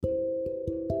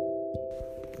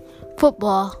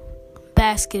football,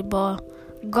 basketball,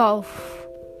 golf,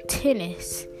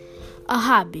 tennis, a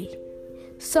hobby,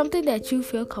 something that you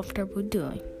feel comfortable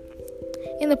doing.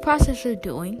 In the process of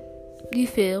doing, you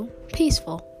feel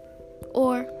peaceful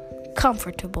or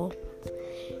comfortable.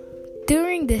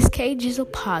 During this KGIZZLE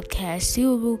podcast,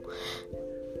 you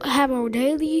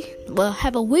will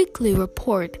have a weekly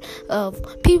report of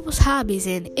people's hobbies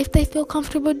and if they feel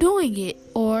comfortable doing it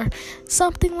or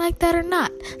something like that or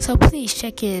not. So please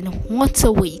check in once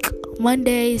a week,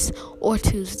 Mondays or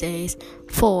Tuesdays,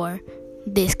 for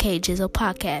this KGIZZLE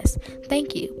podcast.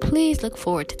 Thank you. Please look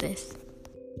forward to this.